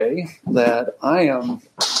say that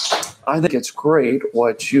I think it's great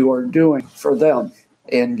what you are doing for them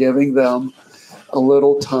and giving them a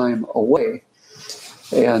little time away.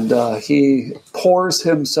 And he pours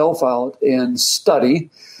himself out in study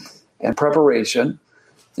and preparation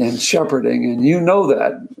and shepherding. And you know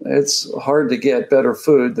that. It's hard to get better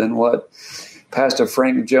food than what Pastor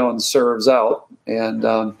Frank Jones serves out.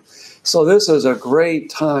 And so this is a great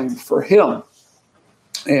time for him.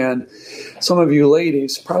 And some of you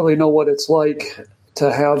ladies probably know what it's like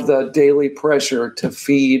to have the daily pressure to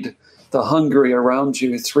feed the hungry around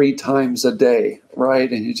you 3 times a day,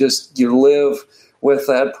 right? And you live with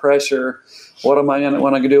that pressure. What am I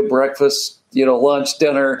going to do? Breakfast, lunch,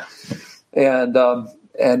 dinner. And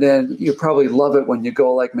then you probably love it when you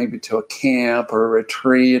go like maybe to a camp or a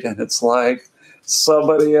retreat, and it's like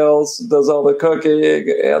somebody else does all the cooking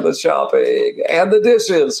and the shopping and the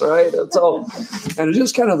dishes, right? And it's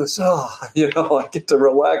just kind of this, I get to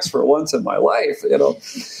relax for once in my life,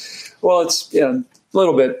 Well, it's a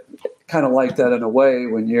little bit kind of like that in a way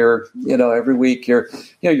when you're, every week you're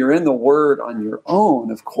in the Word on your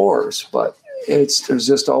own, of course, but there's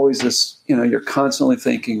just always this, you're constantly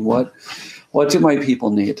thinking, what do my people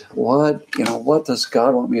need? What does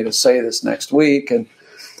God want me to say this next week? And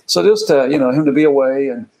so just, him to be away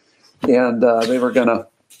and they were going to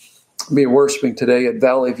be worshiping today at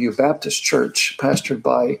Valley View Baptist Church, pastored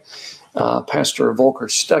by Pastor Volker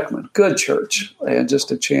Steckman. Good church, and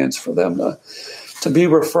just a chance for them to be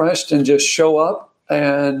refreshed and just show up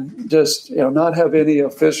and just, not have any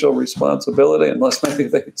official responsibility unless maybe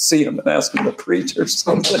they see him and ask him to preach or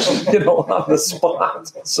something, on the spot.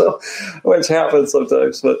 So, which happens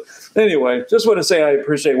sometimes. But anyway, just want to say I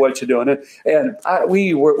appreciate what you're doing. And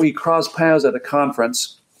we crossed paths at a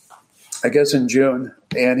conference, I guess in June,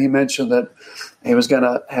 and he mentioned that he was going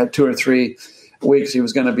to have 2 or 3 weeks he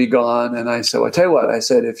was going to be gone. And I said, well, I tell you what, I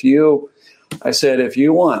said, if you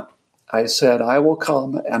want, I said, I will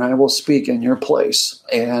come and I will speak in your place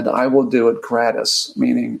and I will do it gratis,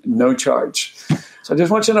 meaning no charge. So I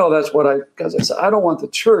just want you to know because I said, I don't want the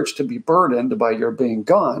church to be burdened by your being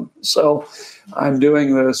gone. So I'm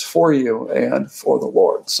doing this for you and for the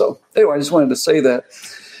Lord. So anyway, I just wanted to say that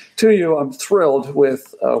to you. I'm thrilled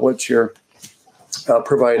with what you're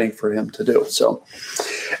providing for him to do. So,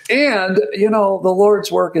 and, the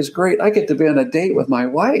Lord's work is great. I get to be on a date with my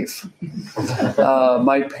wife.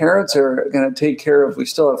 My parents are going to take care of, we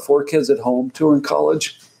still have 4 kids at home, 2 are in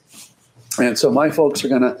college. And so my folks are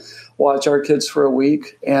going to watch our kids for a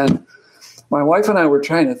week. And my wife and I were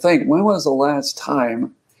trying to think, when was the last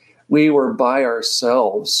time we were by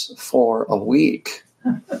ourselves for a week?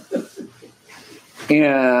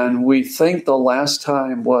 And we think the last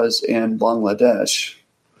time was in Bangladesh.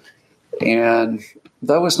 And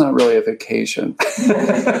that was not really a vacation.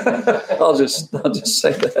 I'll just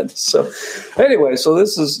say that. So anyway, so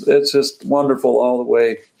it's just wonderful all the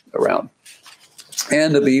way around.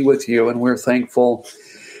 And to be with you, and we're thankful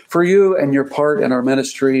for you and your part in our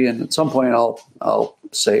ministry. And at some point I'll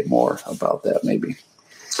say more about that maybe.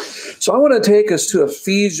 So I want to take us to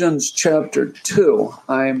Ephesians chapter 2.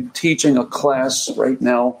 I'm teaching a class right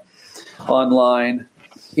now online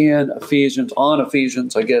on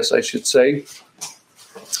Ephesians, I guess I should say.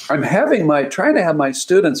 I'm trying to have my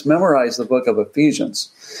students memorize the book of Ephesians.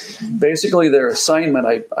 Basically, their assignment,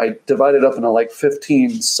 I divided up into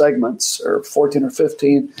 15 segments, or 14 or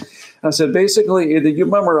 15. I said, basically, either you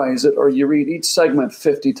memorize it or you read each segment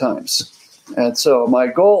 50 times. And so my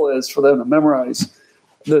goal is for them to memorize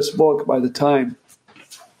this book by the time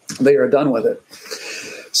they are done with it.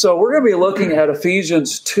 So we're going to be looking at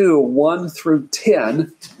Ephesians 2, 1 through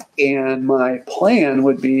 10. And my plan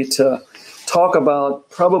would be to talk about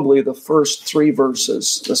probably the first 3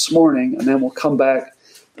 verses this morning, and then we'll come back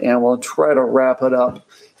and we'll try to wrap it up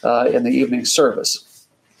in the evening service.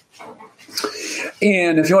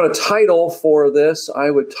 And if you want a title for this,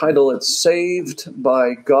 I would title it Saved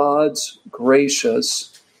by God's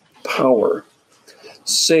Gracious Power.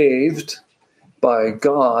 Saved by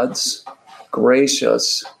God's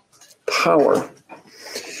gracious power.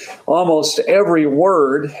 Almost every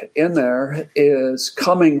word in there is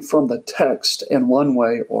coming from the text in one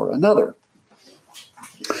way or another.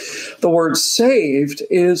 The word saved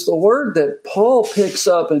is the word that Paul picks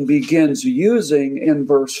up and begins using in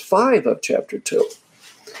verse 5 of chapter 2,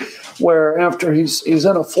 where after he's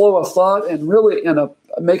in a flow of thought and really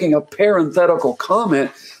making a parenthetical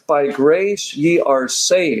comment, by grace ye are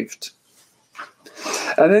saved.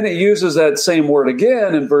 And then he uses that same word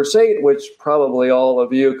again in verse 8, which probably all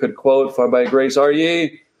of you could quote, for by grace are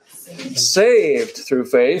ye saved through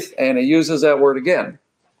faith. And he uses that word again.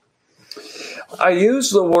 I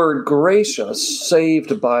use the word gracious,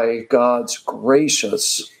 saved by God's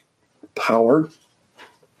gracious power,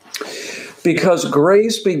 because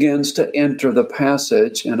grace begins to enter the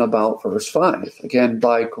passage in about verse 5. Again,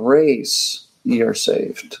 by grace ye are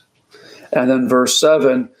saved. And then verse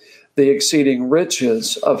 7, the exceeding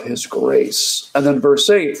riches of his grace. And then verse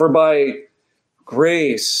 8, for by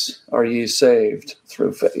grace are ye saved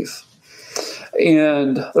through faith.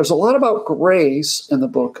 And there's a lot about grace in the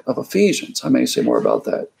book of Ephesians. I may say more about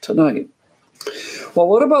that tonight. Well,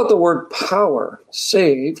 what about the word power?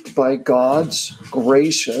 Saved by God's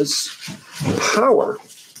gracious power.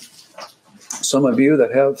 Some of you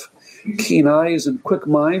that have keen eyes and quick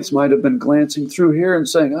minds might have been glancing through here and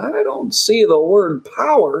saying, I don't see the word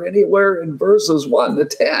power anywhere in verses 1 to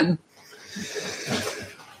 10.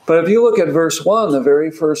 But if you look at verse 1, the very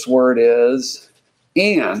first word is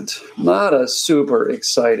and. Not a super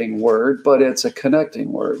exciting word, but it's a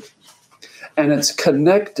connecting word. And it's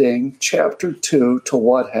connecting chapter 2 to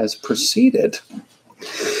what has preceded.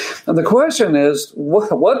 And the question is,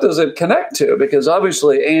 what does it connect to? Because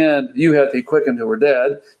obviously, and you have the quickened who were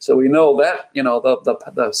dead. So we know that,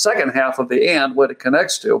 the second half of the and, what it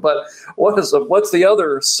connects to. But what's the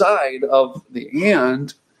other side of the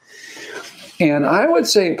and? And I would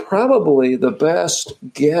say probably the best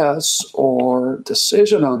guess or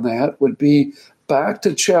decision on that would be back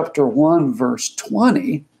to chapter 1, verse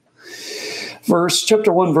 20.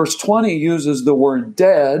 Chapter 1, verse 20 uses the word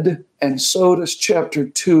dead, and so does chapter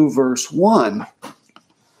 2, verse 1.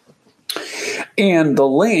 And the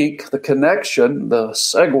link, the connection, the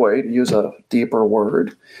segue, to use a deeper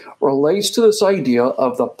word, relates to this idea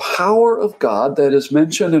of the power of God that is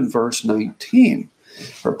mentioned in verse 19.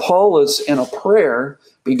 Where Paul is in a prayer,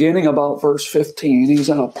 beginning about verse 15. He's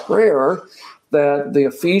in a prayer that the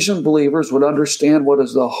Ephesian believers would understand what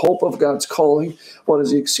is the hope of God's calling, what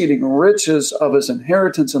is the exceeding riches of his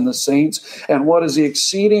inheritance in the saints, and what is the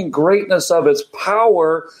exceeding greatness of his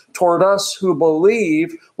power toward us who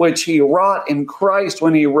believe, which he wrought in Christ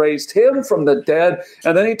when he raised him from the dead.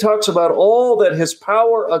 And then he talks about all that his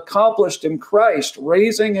power accomplished in Christ,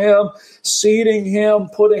 raising him, seating him,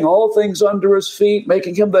 putting all things under his feet,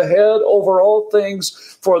 making him the head over all things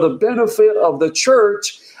for the benefit of the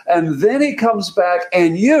church. And then he comes back,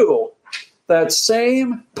 and you, that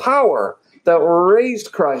same power that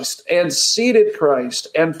raised Christ and seated Christ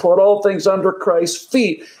and put all things under Christ's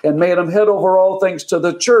feet and made him head over all things to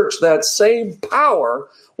the church, that same power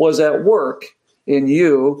was at work in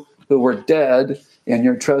you who were dead in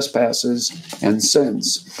your trespasses and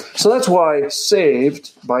sins. So that's why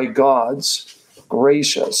saved by God's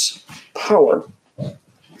gracious power.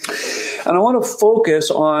 And I want to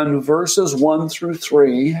focus on verses 1 through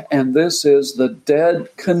 3, and this is the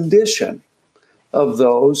dead condition of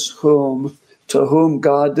those to whom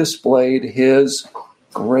God displayed his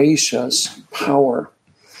gracious power.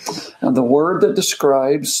 And the word that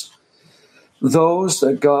describes those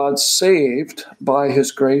that God saved by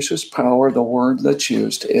his gracious power, the word that's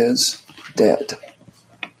used is dead.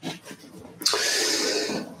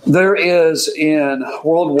 There is, in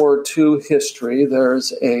World War II history,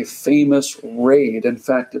 there's a famous raid. In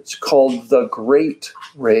fact, it's called the Great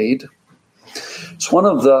Raid. It's one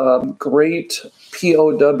of the great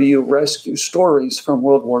POW rescue stories from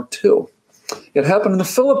World War II. It happened in the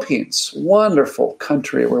Philippines, wonderful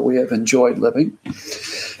country where we have enjoyed living.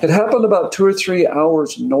 It happened about 2 or 3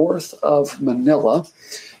 hours north of Manila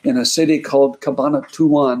in a city called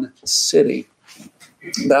Cabanatuan City.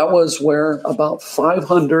 That was where about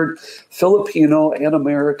 500 Filipino and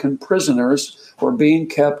American prisoners were being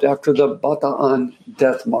kept after the Bataan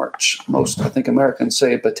Death March. Most, I think, Americans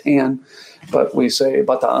say Bataan, but we say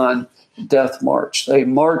Bataan Death March. They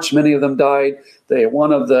marched, many of them died.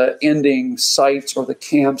 One of the ending sites or the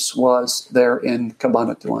camps was there in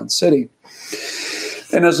Cabanatuan City.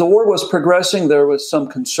 And as the war was progressing, there was some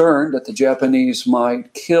concern that the Japanese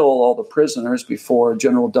might kill all the prisoners before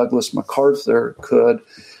General Douglas MacArthur could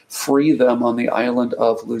free them on the island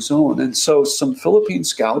of Luzon. And so some Philippine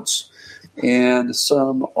scouts and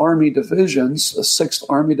some army divisions, the 6th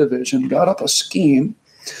Army Division, got up a scheme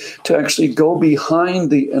to actually go behind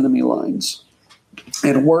the enemy lines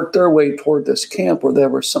and work their way toward this camp where there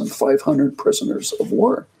were some 500 prisoners of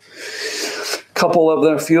war.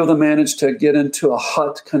 A few of them managed to get into a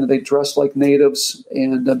hut, they dressed like natives,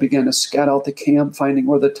 and began to scout out the camp, finding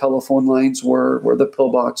where the telephone lines were, where the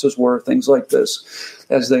pillboxes were, things like this,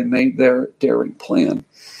 as they made their daring plan.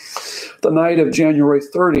 The night of January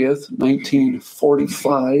 30th,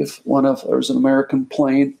 1945, there was an American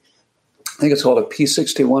plane, I think it's called a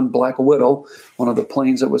P-61 Black Widow, one of the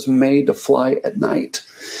planes that was made to fly at night.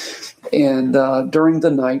 And during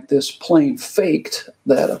the night, this plane faked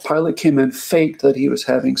that a pilot came in, faked that he was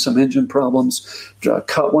having some engine problems,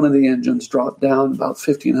 cut one of the engines, dropped down about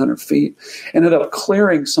 1,500 feet, ended up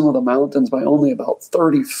clearing some of the mountains by only about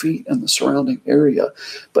 30 feet in the surrounding area,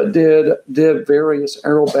 but did various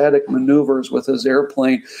aerobatic maneuvers with his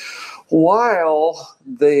airplane while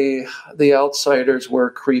the outsiders were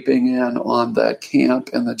creeping in on that camp,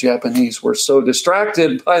 and the Japanese were so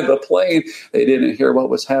distracted by the plane, they didn't hear what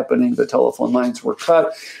was happening. The telephone lines were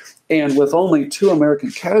cut. And with only 2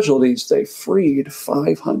 American casualties, they freed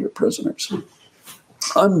 500 prisoners.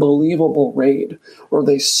 Unbelievable raid where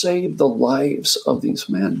they saved the lives of these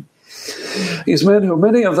men. These men who,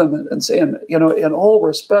 many of them, and in all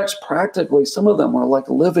respects, practically, some of them were like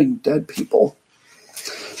living dead people.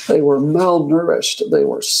 They were malnourished. They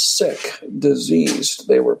were sick, diseased.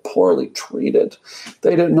 They were poorly treated.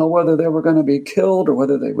 They didn't know whether they were going to be killed or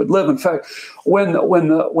whether they would live. In fact, when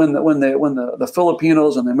the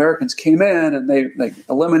Filipinos and the Americans came in and they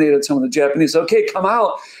eliminated some of the Japanese, okay, come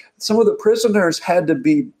out. Some of the prisoners had to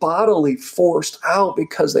be bodily forced out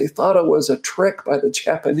because they thought it was a trick by the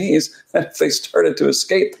Japanese. And if they started to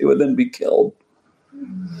escape, they would then be killed.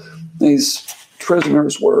 These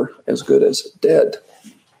prisoners were as good as dead.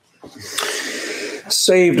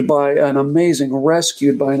 Saved by an amazing,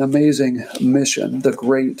 rescued by an amazing mission, the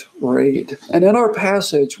Great Raid. And in our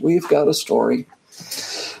passage, we've got a story.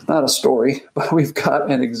 Not a story, but we've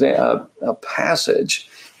got a passage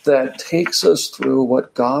that takes us through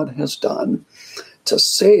what God has done to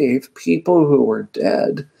save people who were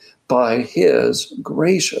dead by his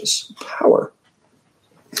gracious power.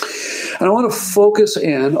 And I want to focus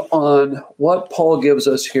in on what Paul gives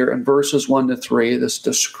us here in verses 1-3, this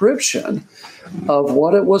description of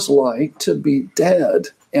what it was like to be dead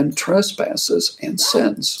in trespasses and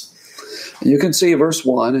sins. And you can see verse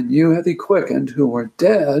 1, and you have he quickened who were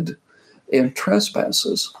dead in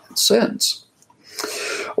trespasses and sins.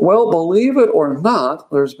 Well, believe it or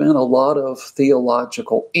not, there's been a lot of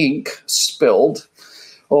theological ink spilled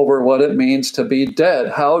over what it means to be dead.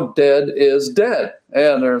 How dead is dead?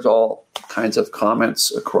 And there's all kinds of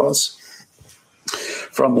comments across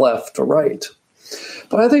from left to right.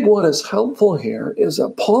 But I think what is helpful here is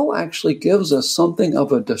that Paul actually gives us something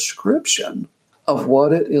of a description of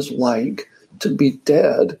what it is like to be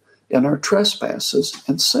dead in our trespasses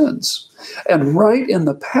and sins. And right in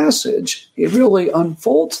the passage, he really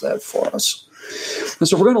unfolds that for us. And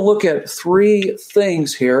so we're going to look at 3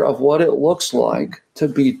 things here of what it looks like to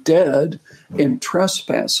be dead in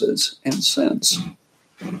trespasses and sins.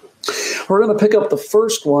 We're going to pick up the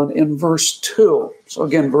first one in verse 2. So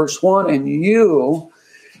again, verse 1, and you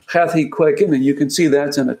hath he quickened, and you can see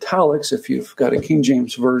that's in italics if you've got a King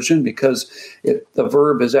James version, because the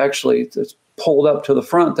verb is actually it's pulled up to the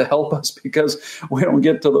front to help us because we don't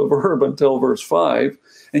get to the verb until verse 5.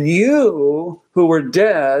 And you who were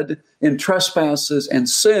dead in trespasses and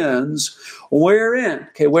sins, wherein?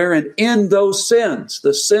 Okay, wherein? In those sins,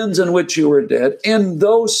 the sins in which you were dead, in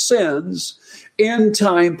those sins, in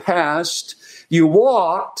time past, you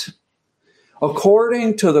walked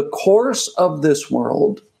according to the course of this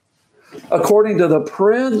world, according to the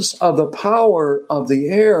prince of the power of the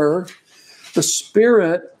air, the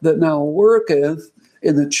spirit that now worketh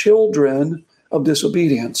in the children of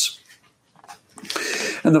disobedience.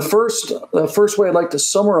 And the first way I'd like to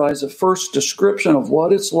summarize the first description of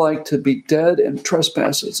what it's like to be dead in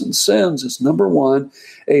trespasses and sins is, number 1,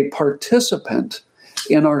 a participant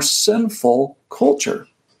in our sinful culture.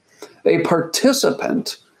 A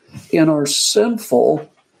participant in our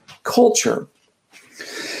sinful culture.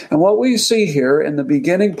 And what we see here in the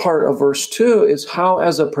beginning part of verse 2 is how,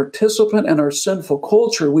 as a participant in our sinful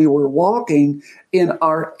culture, we were walking in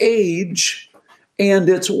our age and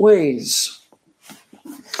its ways.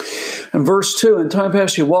 In verse 2, in time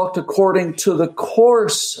past you walked according to the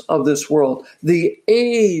course of this world, the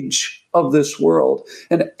age of this world.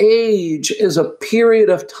 An age is a period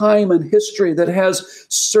of time in history that has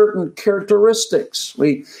certain characteristics.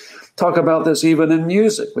 We talk about this even in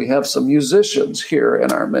music. We have some musicians here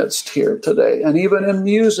in our midst here today. And even in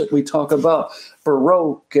music, we talk about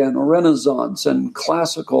Baroque and Renaissance and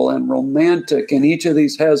classical and romantic. And each of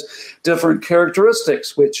these has different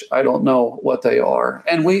characteristics, which I don't know what they are.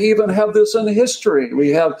 And we even have this in history. We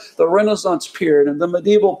have the Renaissance period and the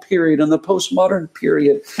medieval period and the postmodern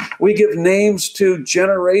period. We give names to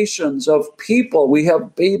generations of people. We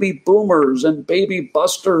have baby boomers and baby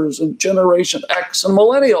busters and Generation X and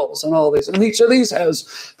millennials and all these. And each of these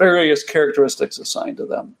has various characteristics assigned to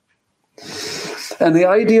them. And the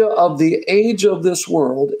idea of the age of this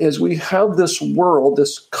world is we have this world,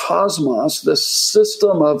 this cosmos, this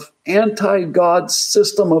system of anti-God,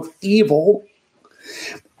 system of evil.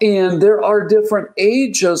 And there are different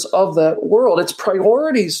ages of that world. Its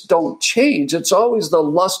priorities don't change. It's always the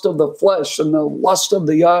lust of the flesh and the lust of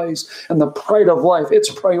the eyes and the pride of life. Its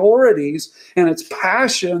priorities and its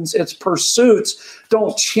passions, its pursuits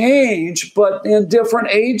don't change, but in different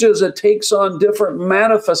ages it takes on different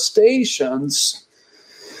manifestations.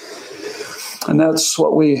 And that's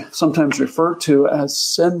what we sometimes refer to as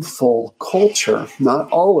sinful culture. Not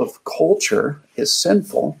all of culture is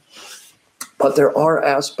sinful, but there are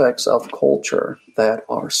aspects of culture that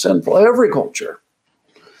are sinful. Every culture.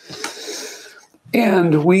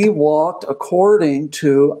 And we walked according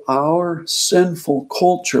to our sinful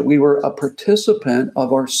culture. We were a participant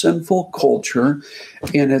of our sinful culture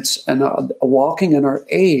walking in our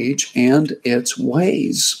age and its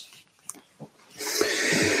ways.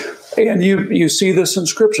 And you see this in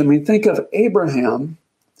Scripture. I mean, think of Abraham,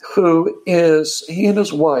 he and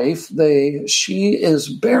his wife, she is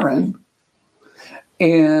barren.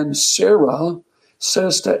 And Sarah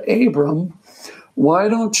says to Abram, why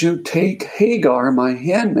don't you take Hagar, my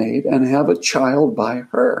handmaid, and have a child by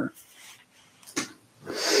her?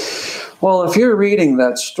 Well, if you're reading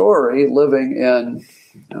that story, living in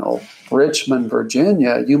Richmond,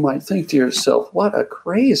 Virginia, you might think to yourself, what a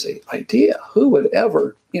crazy idea. Who would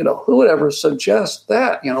ever suggest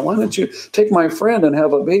that? Why don't you take my friend and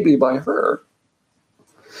have a baby by her?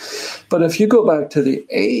 But if you go back to the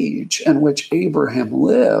age in which Abraham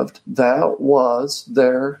lived, that was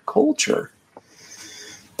their culture.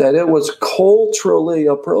 That it was culturally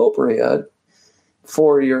appropriate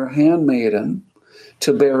for your handmaiden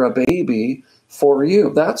to bear a baby for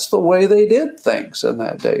you. That's the way they did things in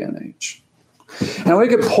that day and age. And we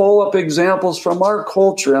could pull up examples from our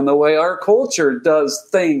culture and the way our culture does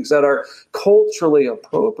things that are culturally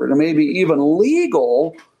appropriate, or maybe even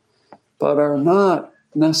legal, but are not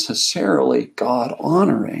necessarily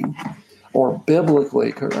God-honoring or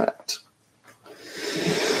biblically correct.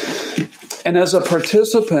 And as a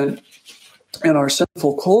participant in our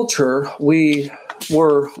sinful culture, we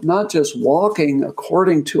were not just walking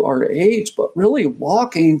according to our age, but really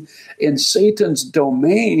walking in Satan's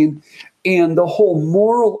domain and the whole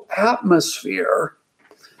moral atmosphere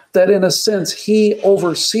that, in a sense, he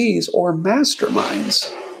oversees or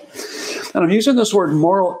masterminds. And I'm using this word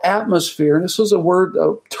moral atmosphere, and this is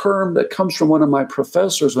a term that comes from one of my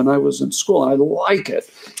professors when I was in school, and I like it.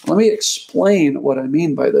 Let me explain what I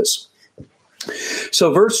mean by this.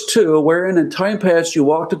 So verse 2, wherein in time past you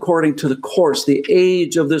walked according to the course, the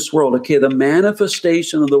age of this world, the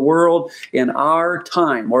manifestation of the world in our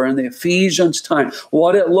time, or in the Ephesians' time,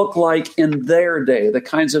 what it looked like in their day, the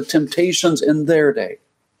kinds of temptations in their day.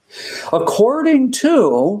 According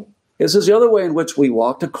to, this is the other way in which we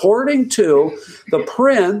walked, according to the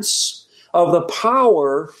prince of the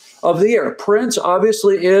power of the air. Prince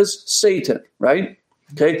obviously is Satan, right?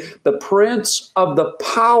 Okay, the prince of the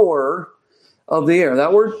power of the air.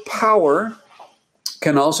 That word power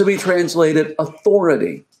can also be translated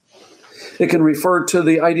authority. It can refer to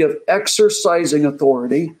the idea of exercising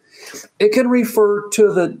authority. It can refer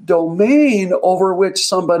to the domain over which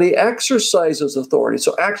somebody exercises authority.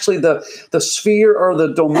 So actually the sphere or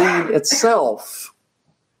the domain itself.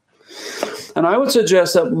 And I would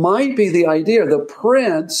suggest that might be the idea, the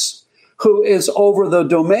prince who is over the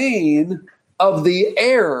domain of the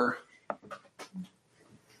air.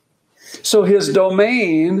 So his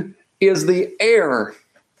domain is the air.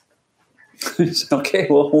 Okay,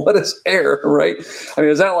 well, what is air, right? I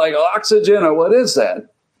mean, is that like oxygen or what is that?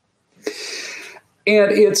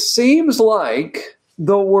 And it seems like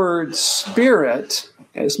the word spirit,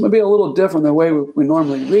 this may be a little different than the way we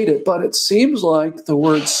normally read it, but it seems like the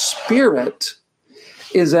word spirit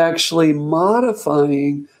is actually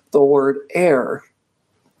modifying the word air.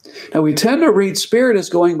 Now, we tend to read spirit as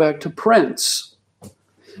going back to prince,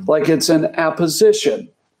 like it's an apposition.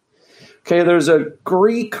 Okay, there's a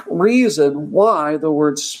Greek reason why the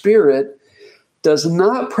word spirit does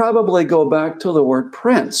not probably go back to the word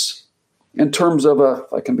prince in terms of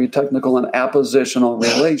if I can be technical, an appositional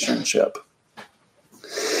relationship.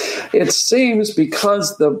 It seems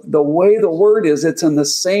because the way the word is, it's in the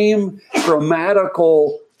same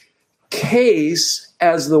grammatical case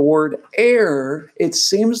as the word air. It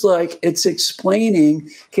seems like it's explaining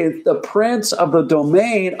the prince of the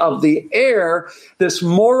domain of the air, this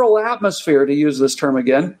moral atmosphere, to use this term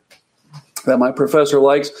again, that my professor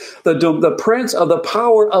likes, the prince of the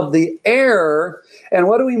power of the air And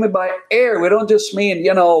what do we mean by air? We don't just mean,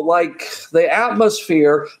 like the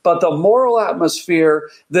atmosphere, but the moral atmosphere,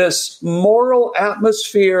 this moral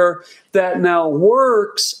atmosphere that now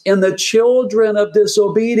works in the children of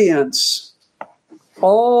disobedience,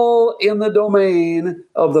 all in the domain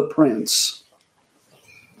of the prince.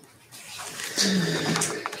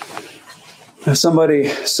 Somebody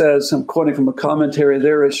says, I'm quoting from a commentary,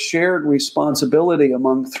 there is shared responsibility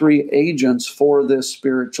among three agents for this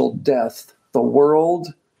spiritual death: the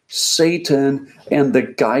world, Satan, and the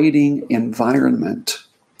guiding environment.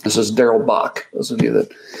 This is Darrell Bach, those of you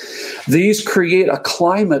that... These create a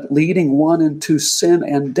climate leading one into sin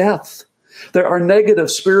and death. There are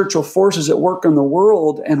negative spiritual forces at work in the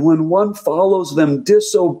world, and when one follows them,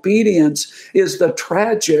 disobedience is the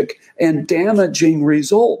tragic and damaging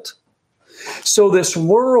result. So this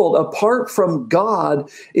world, apart from God,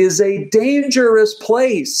 is a dangerous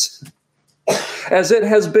place. As it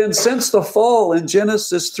has been since the fall in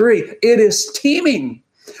Genesis 3, it is teeming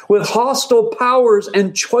with hostile powers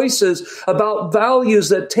and choices about values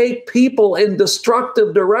that take people in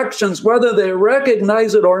destructive directions, whether they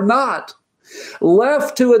recognize it or not.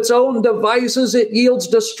 Left to its own devices, it yields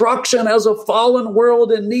destruction as a fallen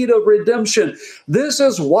world in need of redemption. This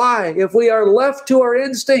is why, if we are left to our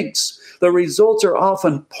instincts, the results are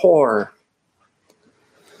often poor.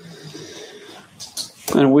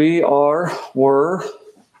 And we were,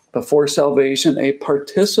 before salvation, a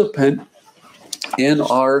participant in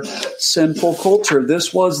our sinful culture.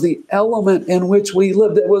 This was the element in which we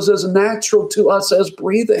lived. It was as natural to us as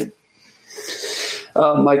breathing.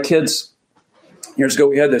 My kids, years ago,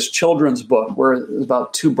 we had this children's book where it was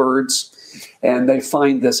about two birds, and they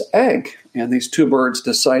find this egg, and these two birds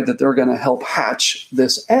decide that they're going to help hatch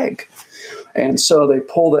this egg. And so they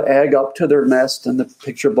pull the egg up to their nest, and the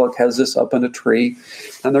picture book has this up in a tree,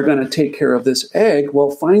 and they're going to take care of this egg.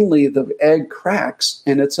 Well, finally, the egg cracks,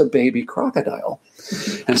 and it's a baby crocodile.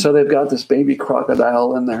 And so they've got this baby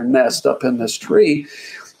crocodile in their nest up in this tree,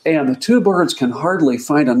 and the two birds can hardly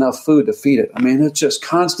find enough food to feed it. I mean, it just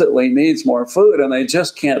constantly needs more food, and they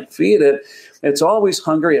just can't feed it. It's always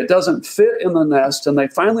hungry. It doesn't fit in the nest, and they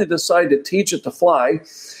finally decide to teach it to fly.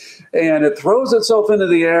 And it throws itself into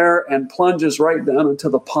the air and plunges right down into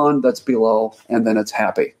the pond that's below, and then it's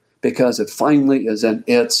happy because it finally is in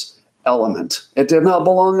its element. It did not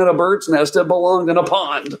belong in a bird's nest. It belonged in a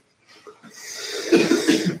pond.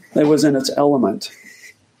 It was in its element.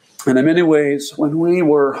 And in many ways, when we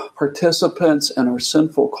were participants in our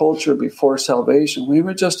sinful culture before salvation, we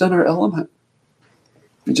were just in our element.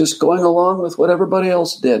 Just going along with what everybody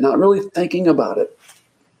else did, not really thinking about it.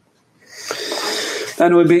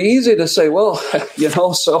 And it would be easy to say, well,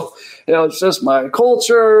 it's just my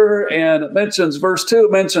culture, and it mentions, verse 2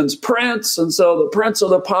 mentions prince, and so the prince of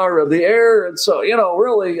the power of the air, and so,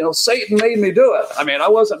 really, Satan made me do it. I mean, I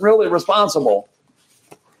wasn't really responsible.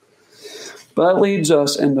 But that leads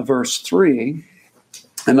us into verse 3.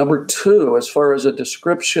 And number 2, as far as a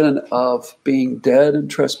description of being dead in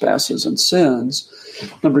trespasses and sins,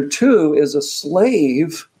 number 2 is a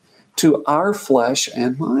slave to our flesh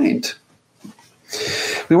and mind.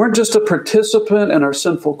 We weren't just a participant in our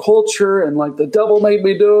sinful culture and like the devil made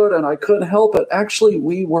me do it and I couldn't help it. Actually,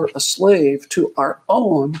 we were a slave to our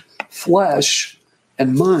own flesh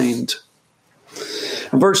and mind.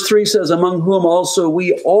 And verse 3 says, among whom also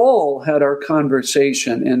we all had our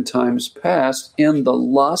conversation in times past in the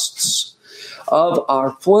lusts of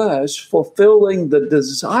our flesh, fulfilling the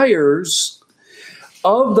desires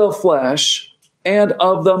of the flesh and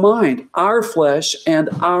of the mind, our flesh and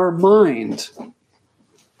our mind.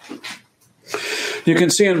 You can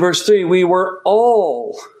see in verse 3, we were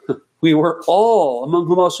all, among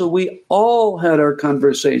whom also we all had our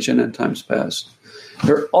conversation in times past.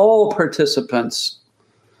 They're all participants.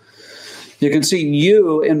 You can see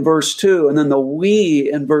you in verse 2, and then the we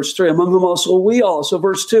in verse 3, among whom also we all. So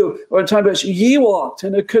verse 2, or time past, ye walked.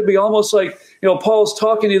 And it could be almost like, Paul's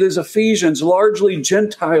talking to these Ephesians, largely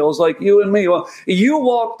Gentiles like you and me. Well, you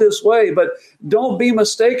walk this way, but don't be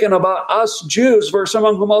mistaken about us Jews, verse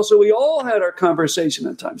among whom also we all had our conversation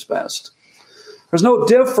in times past. There's no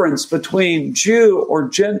difference between Jew or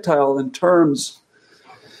Gentile in terms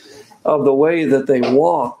of the way that they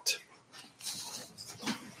walked.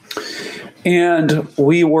 And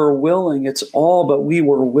we were willing. It's all but we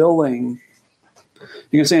were willing.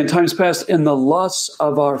 You can say in times past, in the lusts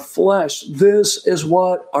of our flesh, this is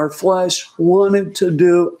what our flesh wanted to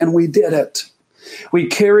do, and we did it. We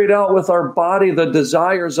carried out with our body the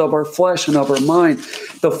desires of our flesh and of our mind.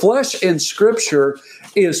 The flesh in Scripture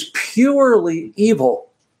is purely evil.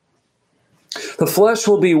 The flesh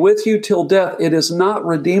will be with you till death. It is not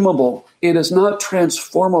redeemable. It is not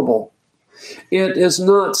transformable. It is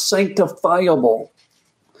not sanctifiable.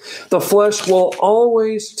 The flesh will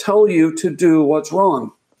always tell you to do what's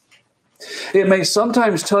wrong. It may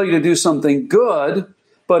sometimes tell you to do something good,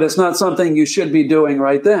 but it's not something you should be doing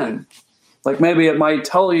right then. Like maybe it might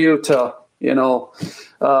tell you to,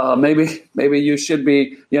 maybe you should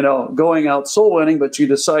be, going out soul winning, but you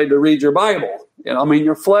decide to read your Bible.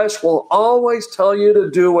 Your flesh will always tell you to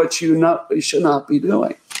do what you should not be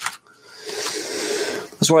doing.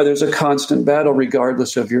 That's why there's a constant battle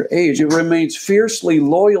regardless of your age. It remains fiercely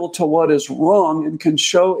loyal to what is wrong and can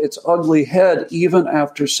show its ugly head even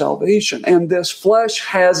after salvation. And this flesh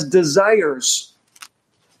has desires.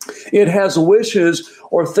 It has wishes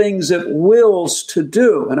or things it wills to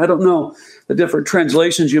do. And I don't know the different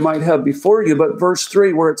translations you might have before you, but verse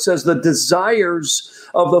 3 where it says the desires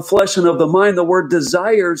of the flesh and of the mind, the word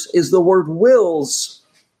desires is the word wills.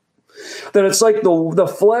 That it's like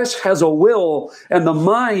the flesh has a will and the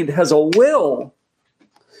mind has a will.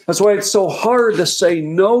 That's why it's so hard to say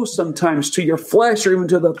no sometimes to your flesh or even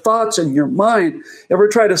to the thoughts in your mind. Ever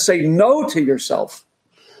try to say no to yourself?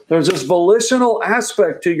 There's this volitional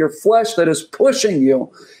aspect to your flesh that is pushing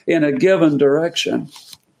you in a given direction.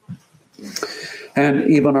 And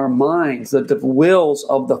even our minds, the wills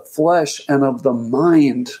of the flesh and of the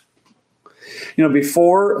mind.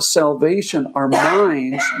 Before salvation, our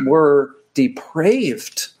minds were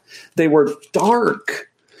depraved. They were dark.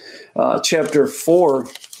 Chapter 4,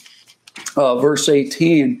 verse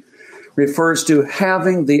 18, refers to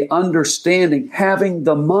having the understanding, having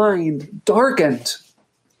the mind darkened.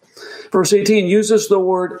 Verse 18 uses the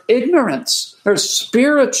word ignorance. There's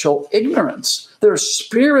spiritual ignorance. There's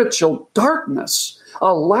spiritual darkness,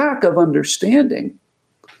 a lack of understanding.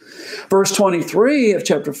 Verse 23 of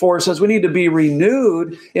chapter 4 says we need to be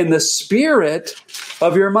renewed in the spirit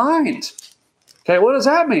of your mind. Okay, what does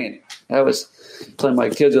that mean? I was telling my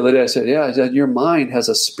kids the other day, I said, your mind has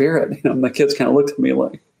a spirit. My kids kind of looked at me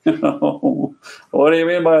like, what do you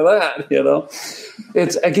mean by that?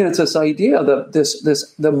 It's this idea that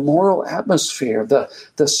the moral atmosphere,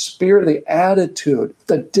 the spirit, the attitude,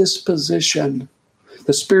 the disposition,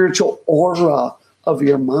 the spiritual aura of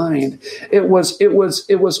your mind. It was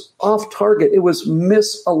off target. It was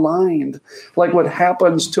misaligned, like what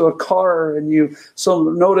happens to a car, and you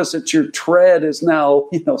notice that your tread is now,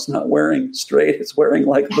 it's not wearing straight, it's wearing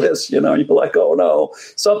like this. You're like, oh no,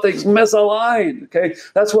 something's misaligned. Okay,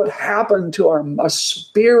 that's what happened to our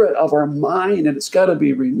spirit of our mind, and it's got to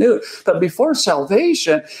be renewed. But before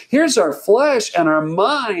salvation, here's our flesh and our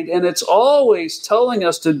mind, and it's always telling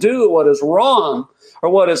us to do what is wrong or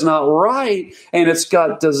what is not right, and it's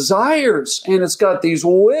got desires, and it's got these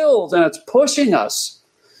wills, and it's pushing us.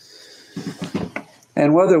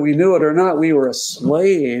 And whether we knew it or not, we were a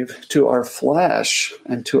slave to our flesh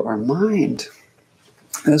and to our mind.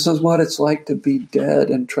 This is what it's like to be dead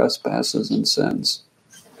in trespasses and sins,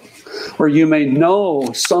 where you may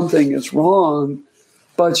know something is wrong,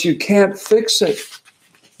 but you can't fix it.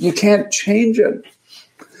 You can't change it.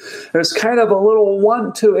 There's kind of a little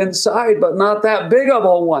want-to inside, but not that big of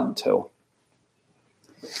a want-to.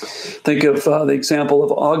 Think of the example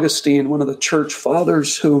of Augustine, one of the church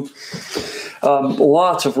fathers, who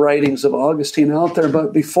lots of writings of Augustine out there,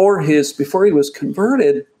 but before he was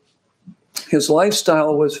converted, his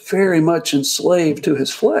lifestyle was very much enslaved to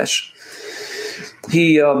his flesh.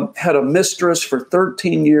 He had a mistress for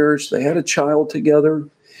 13 years. They had a child together.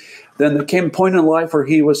 Then there came a point in life where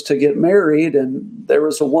he was to get married, and there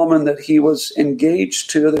was a woman that he was engaged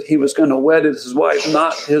to that he was going to wed as his wife,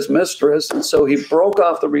 not his mistress. And so he broke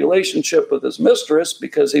off the relationship with his mistress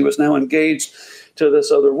because he was now engaged to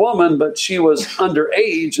this other woman, but she was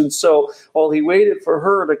underage. And so while he waited for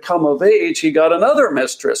her to come of age, he got another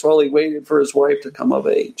mistress while he waited for his wife to come of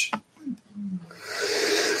age.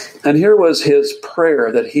 And here was his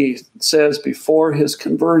prayer that he says before his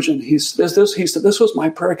conversion. He said, this was my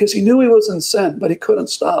prayer, because he knew he was in sin, but he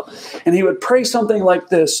couldn't stop. And he would pray something like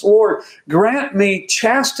this: Lord, grant me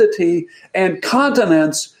chastity and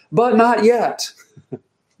continence, but not yet.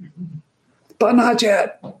 But not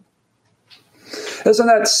yet. Isn't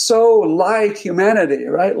that so like humanity,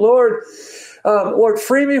 right? Lord,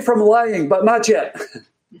 free me from lying, but not yet.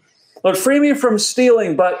 Lord, free me from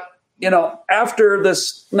stealing, but after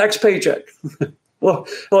this next paycheck. Lord,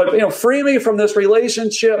 free me from this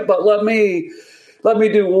relationship, but let me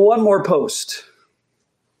do one more post.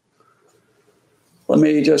 Let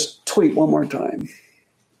me just tweet one more time.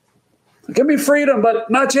 Give me freedom, but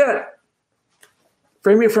not yet.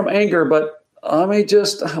 Free me from anger, but let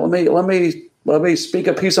me speak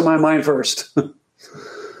a piece of my mind first.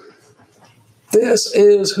 This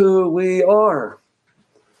is who we are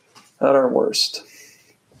at our worst.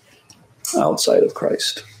 outside of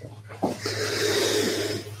Christ.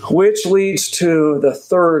 Which leads to the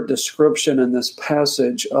third description in this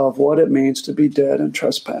passage of what it means to be dead in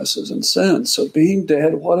trespasses and sins. So being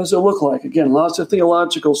dead, what does it look like? Again, lots of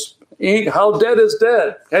theological how dead is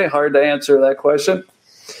dead? Okay, hard to answer that question.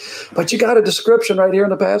 But you got a description right here in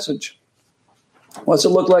the passage. What's it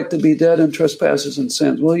look like to be dead in trespasses and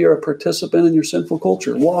sins? Well, you're a participant in your sinful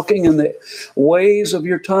culture, walking in the ways of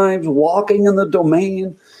your times, walking in the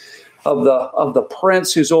domain of the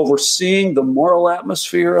prince who's overseeing the moral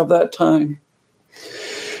atmosphere of that time.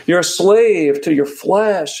 You're a slave to your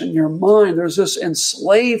flesh and your mind. There's this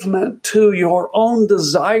enslavement to your own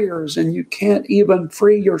desires, and you can't even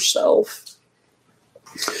free yourself.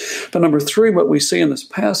 But number three, what we see in this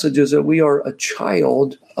passage is that we are a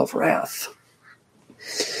child of wrath.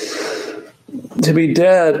 To be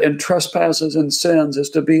dead in trespasses and sins is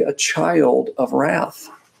to be a child of wrath.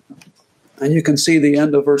 And you can see the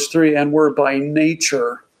end of verse 3, and we're by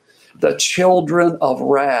nature the children of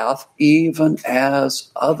wrath, even as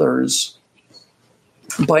others.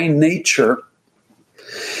 By nature,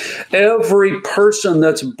 every person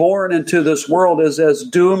that's born into this world is as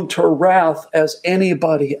doomed to wrath as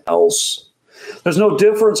anybody else. There's no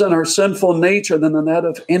difference in our sinful nature than that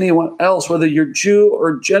of anyone else, whether you're Jew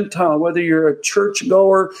or Gentile, whether you're a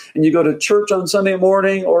churchgoer and you go to church on Sunday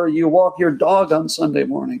morning or you walk your dog on Sunday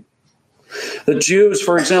morning. The Jews,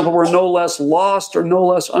 for example, were no less lost or no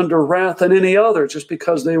less under wrath than any other just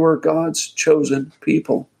because they were God's chosen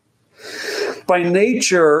people. By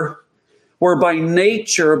nature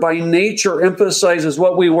emphasizes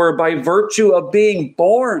what we were by virtue of being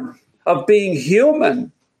born, of being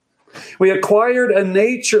human. We acquired a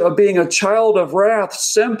nature of being a child of wrath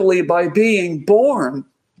simply by being born.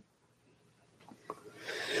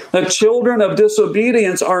 The children of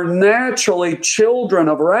disobedience are naturally children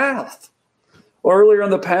of wrath. Earlier in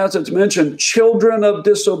the passage mentioned children of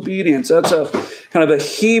disobedience. That's a kind of a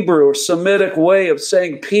Hebrew or Semitic way of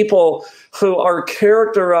saying people who are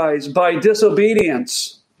characterized by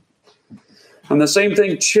disobedience. And the same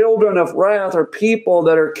thing, children of wrath are people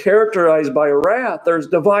that are characterized by wrath. There's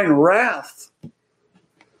divine wrath.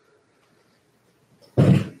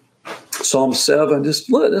 Psalm 7, just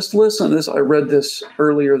listen to this. I read this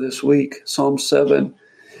earlier this week. Psalm 7.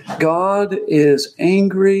 God is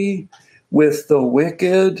angry with the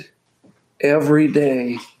wicked every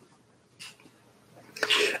day.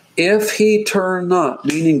 If he turn not,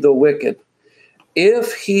 meaning the wicked,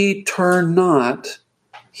 if he turn not,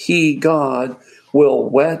 he, God, will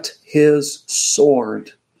whet his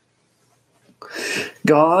sword.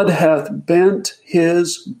 God hath bent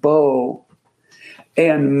his bow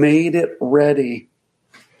and made it ready.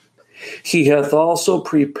 He hath also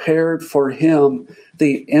prepared for him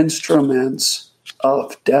the instruments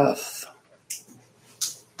of death.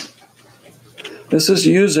 This is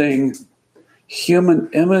using human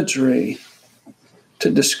imagery to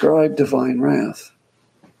describe divine wrath.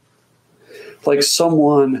 Like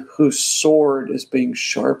someone whose sword is being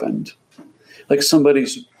sharpened. Like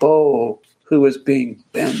somebody's bow who is being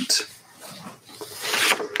bent.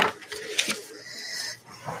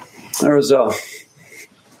 There was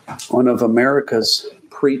one of America's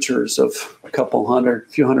preachers of a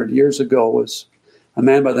few hundred years ago was a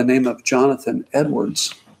man by the name of Jonathan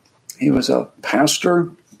Edwards. He was a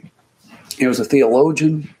pastor. He was a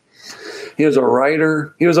theologian. He was a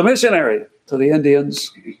writer. He was a missionary to the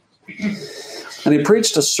Indians. And he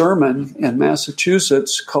preached a sermon in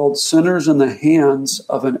Massachusetts called Sinners in the Hands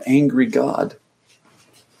of an Angry God.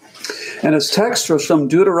 And his text was from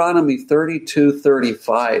Deuteronomy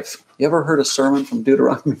 32:35. You ever heard a sermon from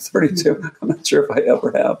Deuteronomy 32? I'm not sure if I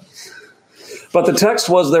ever have. But the text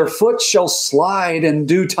was, their foot shall slide in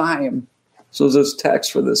due time. So was his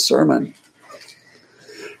text for this sermon.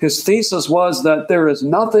 His thesis was that there is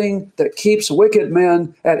nothing that keeps wicked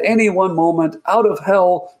men at any one moment out of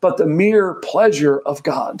hell but the mere pleasure of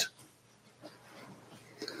God.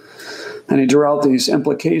 And he drew out these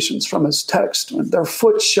implications from his text. Their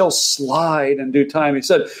foot shall slide in due time. He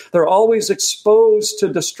said they're always exposed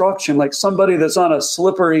to destruction, like somebody that's on a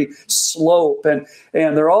slippery slope. And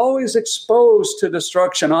they're always exposed to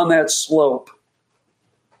destruction on that slope.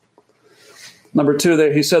 Number two,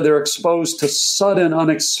 he said they're exposed to sudden,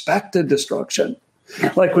 unexpected destruction.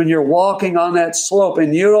 Like when you're walking on that slope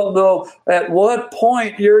and you don't know at what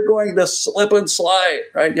point you're going to slip and slide,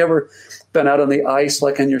 right? You ever been out on the ice,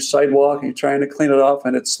 like on your sidewalk, and you're trying to clean it off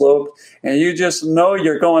and it's sloped, and you just know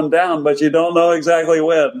you're going down, but you don't know exactly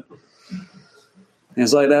when.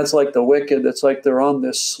 It's like, that's like the wicked. It's like they're on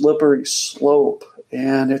this slippery slope,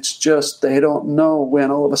 and it's just, they don't know when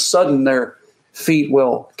all of a sudden their feet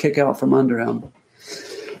will kick out from under them.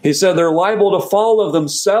 He said they're liable to fall of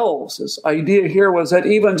themselves. His idea here was that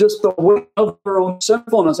even just the weight of their own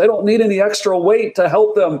sinfulness, they don't need any extra weight to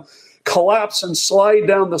help them collapse and slide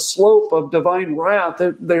down the slope of divine wrath.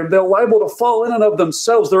 They're liable to fall in and of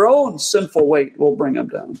themselves. Their own sinful weight will bring them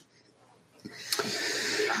down.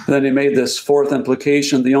 Then he made this fourth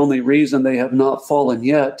implication. The only reason they have not fallen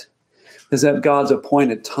yet is that God's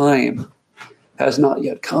appointed time has not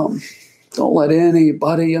yet come. Don't let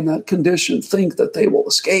anybody in that condition think that they will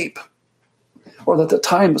escape or that the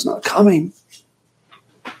time is not coming.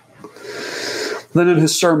 Then in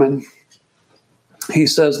his sermon, he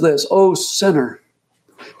says this, "O sinner,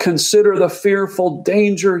 consider the fearful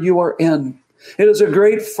danger you are in. It is a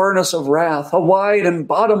great furnace of wrath, a wide and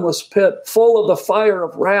bottomless pit, full of the fire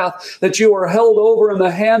of wrath, that you are held over in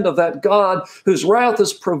the hand of that God whose wrath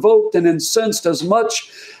is provoked and incensed as much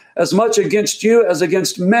against you as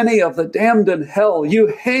against many of the damned in hell. You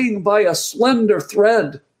hang by a slender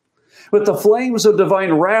thread, with the flames of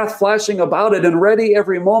divine wrath flashing about it and ready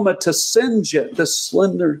every moment to singe it, this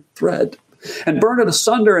slender thread, and burn it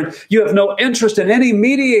asunder. And you have no interest in any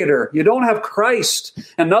mediator. You don't have Christ,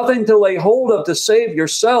 and nothing to lay hold of to save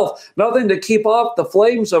yourself, nothing to keep off the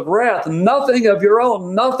flames of wrath, nothing of your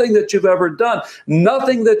own, nothing that you've ever done,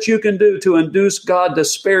 nothing that you can do to induce God to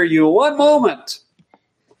spare you one moment."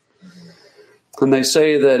 And they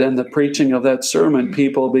say that in the preaching of that sermon,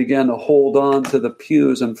 people began to hold on to the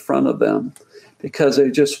pews in front of them because they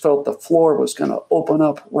just felt the floor was going to open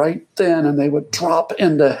up right then and they would drop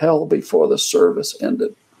into hell before the service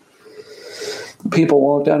ended. People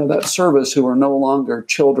walked out of that service who were no longer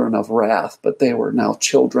children of wrath, but they were now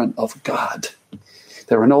children of God.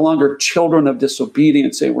 They were no longer children of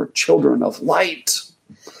disobedience. They were children of light,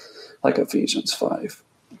 like Ephesians 5.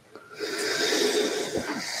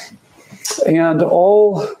 And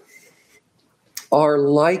all are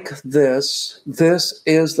like this. This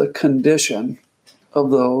is the condition of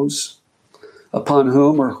those upon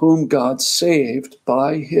whom God saved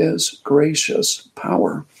by his gracious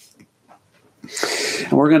power.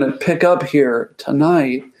 And we're going to pick up here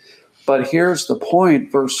tonight, but here's the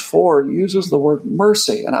point. Verse 4 uses the word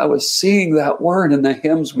mercy. And I was seeing that word in the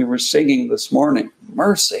hymns we were singing this morning.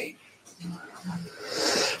 Mercy.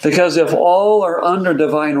 Because if all are under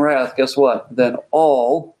divine wrath, guess what? Then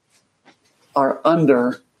all are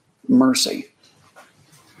under mercy.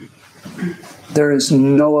 There is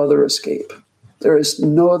no other escape. There is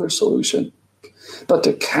no other solution but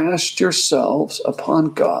to cast yourselves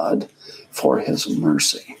upon God for his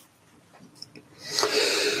mercy.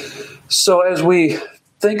 So as we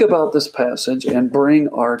think about this passage and bring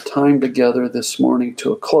our time together this morning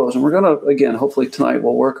to a close, and we're going to, again, hopefully tonight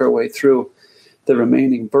we'll work our way through the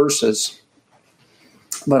remaining verses.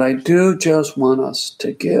 But I do just want us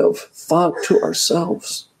to give thought to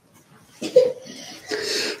ourselves.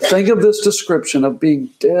 Think of this description of being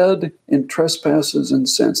dead in trespasses and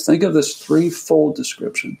sins. Think of this threefold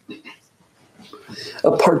description.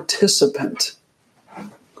 A participant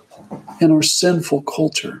in our sinful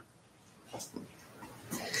culture.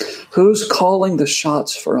 Who's calling the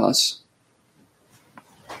shots for us?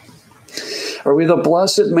 Are we the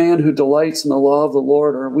blessed man who delights in the law of the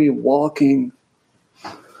Lord, or are we walking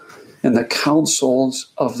in the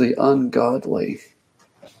counsels of the ungodly?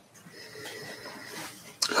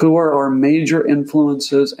 Who are our major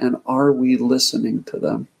influences, and are we listening to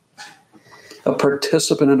them? A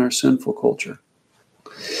participant in our sinful culture.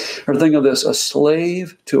 Or think of this, a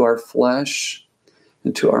slave to our flesh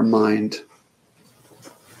and to our mind.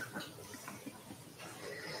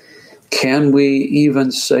 Can we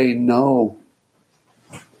even say no?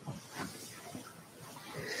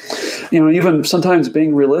 Even sometimes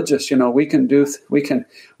being religious, we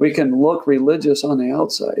can look religious on the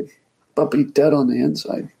outside, but be dead on the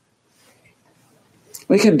inside.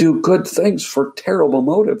 We can do good things for terrible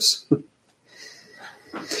motives.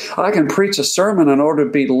 I can preach a sermon in order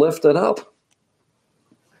to be lifted up.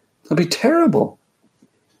 It'll be terrible.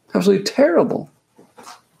 Absolutely terrible.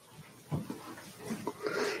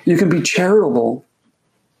 You can be charitable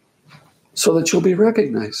so that you'll be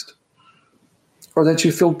recognized, or that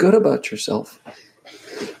you feel good about yourself,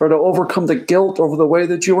 or to overcome the guilt over the way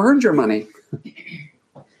that you earned your money.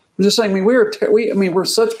 I'm just saying, we're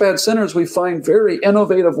such bad sinners, we find very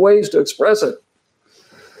innovative ways to express it.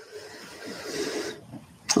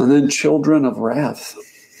 And then children of wrath,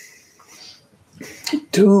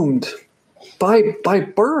 doomed by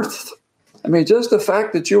birth. Just the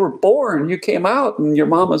fact that you were born, you came out and your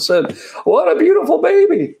mama said, "What a beautiful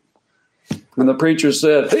baby." And the preacher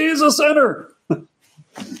said, "He's a sinner."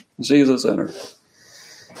 She's a sinner.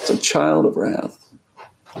 It's a child of wrath.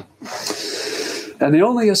 And the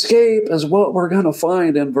only escape is what we're going to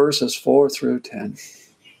find in verses 4 through 10.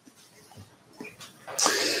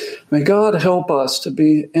 May God help us to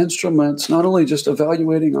be instruments, not only just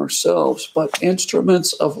evaluating ourselves, but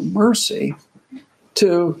instruments of mercy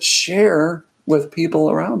to share with people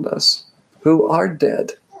around us who are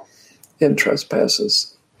dead in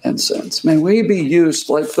trespasses and sins. May we be used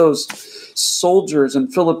like those soldiers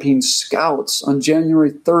and Philippine scouts on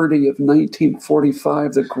January 30 of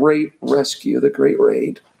 1945, the great rescue, the great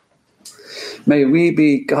raid. May we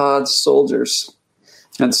be God's soldiers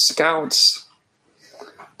and scouts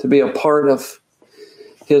to be a part of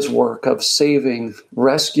his work of saving,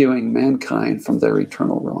 rescuing mankind from their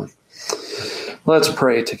eternal ruin. Let's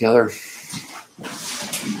pray together.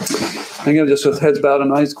 I'm going to just with heads bowed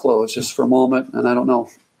and eyes closed just for a moment, and I don't know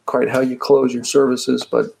quite how you close your services,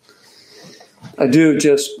 but I do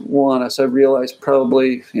just want us, I realize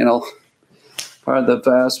probably, probably the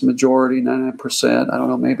vast majority, 99%, I don't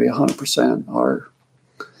know, maybe 100%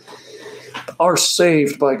 are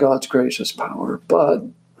saved by God's gracious power. But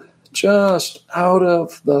just out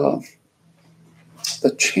of the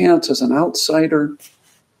chance as an outsider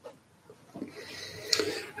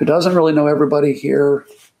who doesn't really know everybody here,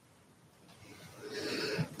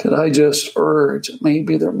 could I just urge,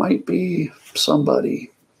 maybe there might be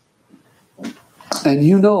somebody,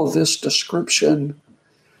 and this description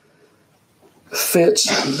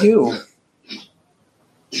fits you.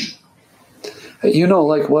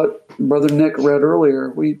 Like what Brother Nick read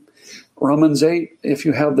earlier, Romans 8, if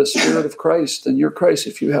you have the Spirit of Christ, then you're Christ.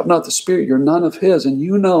 If you have not the Spirit, you're none of his. And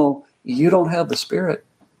you don't have the Spirit.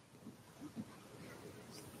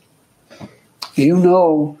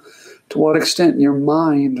 To what extent your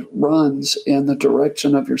mind runs in the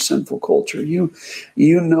direction of your sinful culture. You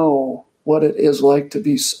know what it is like to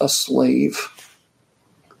be a slave.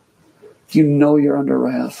 You're under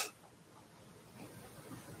wrath.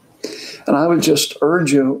 And I would just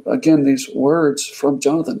urge you, again, these words from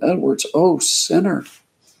Jonathan Edwards, "Oh, sinner,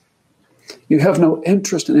 you have no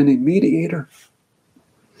interest in any mediator.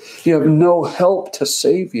 You have no help to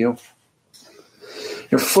save you.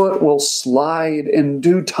 Your foot will slide in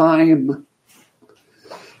due time.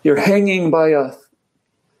 You're hanging by a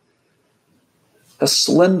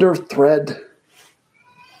slender thread.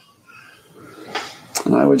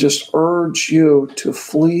 And I would just urge you to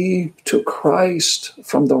flee to Christ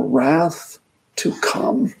from the wrath to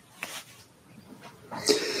come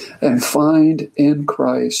and find in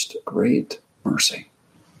Christ great mercy."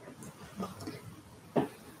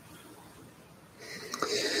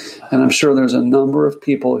 And I'm sure there's a number of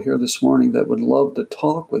people here this morning that would love to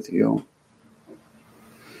talk with you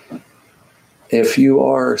if you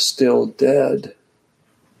are still dead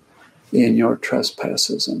in your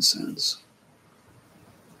trespasses and sins.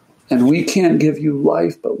 And we can't give you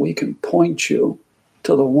life, but we can point you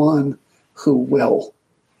to the one who will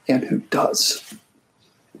and who does.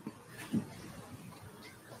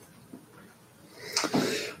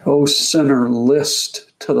 O sinner, list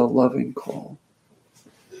to the loving call.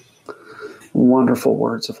 Wonderful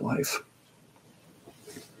words of life.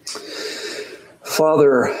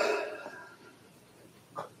 Father,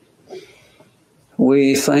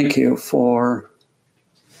 we thank you for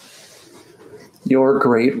your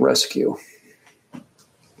great rescue.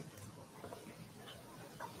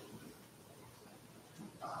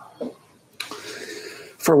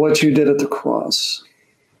 For what you did at the cross.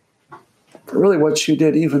 For really what you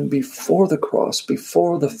did even before the cross,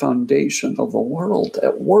 before the foundation of the world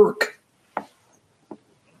at work.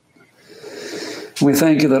 We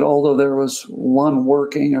thank you that although there was one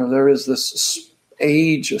working, or there is this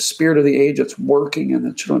age, a spirit of the age that's working in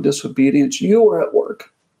the children of disobedience, you were at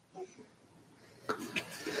work.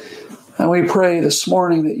 And we pray this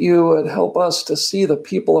morning that you would help us to see the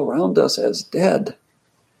people around us as dead,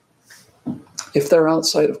 if they're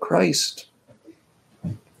outside of Christ.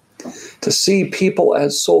 To see people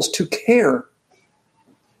as souls, to care,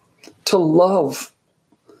 to love,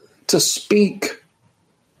 to speak.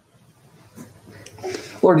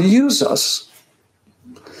 Lord, use us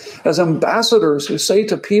as ambassadors who say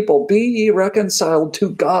to people, "Be ye reconciled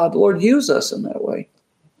to God." Lord, use us in that way.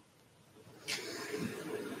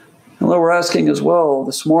 And Lord, we're asking as well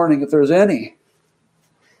this morning if there's any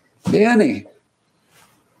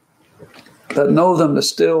that know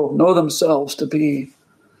themselves to be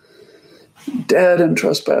dead in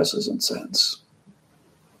trespasses and sins.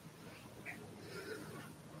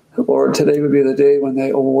 Lord, today would be the day when they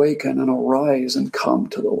awaken and arise and come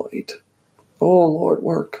to the light. Oh, Lord,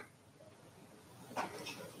 work.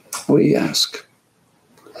 We ask.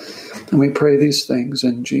 And we pray these things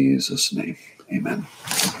in Jesus' name. Amen.